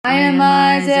I am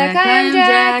Isaac, I am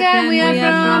Jack, and we are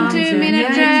from 2 Minute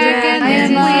Jack, and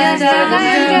this is Isaac, I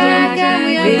am Jack, and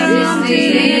we are from 2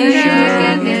 Minute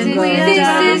Jack, and this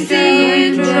is the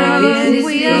intro,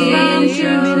 we are from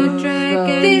 2 Minute Jack,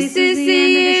 this is the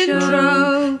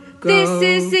intro, this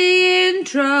is the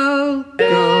intro.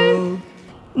 Go.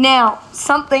 Now,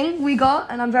 something we got,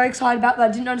 and I'm very excited about that,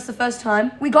 I didn't notice the first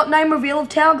time, we got name reveal of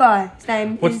Towel Guy. His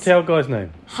name What's is Towel Guy's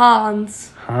name?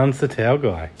 Hans. Hans the Towel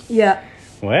Guy. Yeah.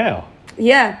 Wow.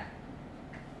 Yeah.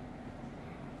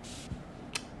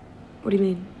 What do you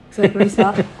mean? So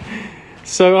restart?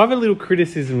 So I have a little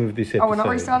criticism of this episode. Oh, we're not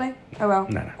restarting? Oh, well.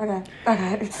 No.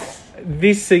 Okay.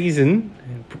 This season,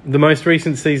 the most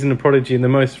recent season of Prodigy and the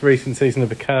most recent season of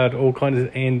Picard all kind of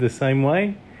end the same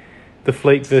way. The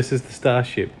fleet versus the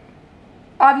starship.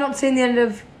 I've not seen the end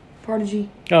of Prodigy.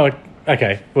 Oh,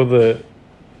 okay. Well, the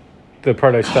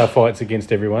Proto-Star fights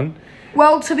against everyone.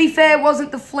 Well, to be fair, it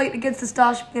wasn't the fleet against the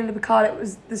starship at the end of Picard. It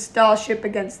was the starship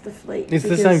against the fleet. It's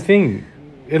the same thing.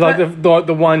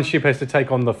 The one ship has to take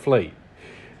on the fleet.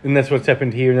 And that's what's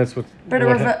happened here, and that's what...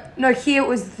 No, here it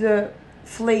was the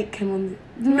fleet came on...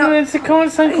 No, it's the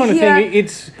same kind of thing.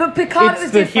 But Picard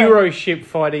was the different. hero ship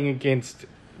fighting against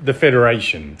the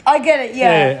Federation. I get it,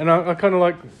 yeah. Yeah, and I kind of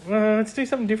like, let's do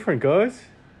something different, guys.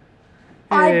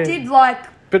 Yeah. I did like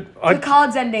but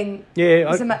Picard's ending.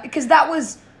 Yeah. Because that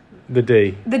was... The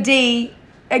D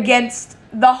against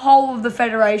the whole of the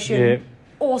Federation. Yeah.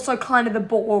 Also kind of the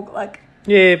Borg,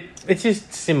 Yeah, it's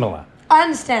just similar. I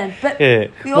understand, but... Yeah.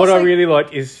 What I really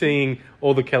like is seeing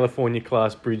all the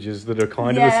California-class bridges that are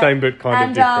kind of the same but kind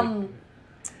of different.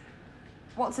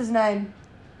 What's his name?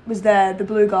 Was there, the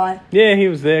blue guy. Yeah, he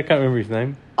was there. I can't remember his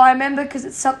name. I remember because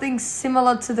it's something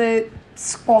similar to the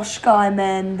squash guy,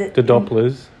 man. The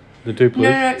Dopplers. The Duplers.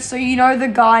 No. So you know the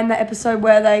guy in the episode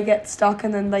where they get stuck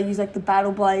and then they use, the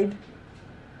battle blade?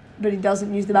 But he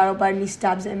doesn't use the battle blade and he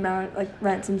stabs it and,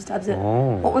 Ransom stabs it.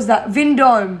 Oh. What was that?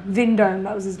 Vindome,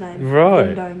 that was his name.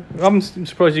 Right. Vindome. I'm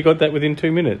surprised you got that within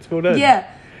 2 minutes. Well done. Yeah.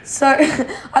 So,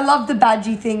 I love the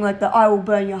badgy thing, the I will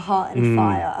burn your heart in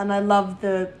fire. And I love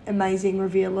the amazing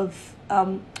reveal of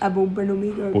Admiral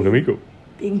Brenamigo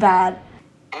being bad.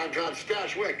 I'm John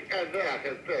Stashwick, and that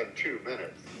has been 2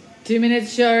 minutes. 2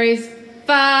 minutes, Shories.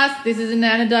 Fast. This is an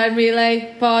Anodyne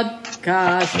Relay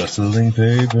podcast. Rustling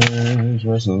papers,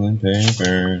 rustling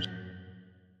papers.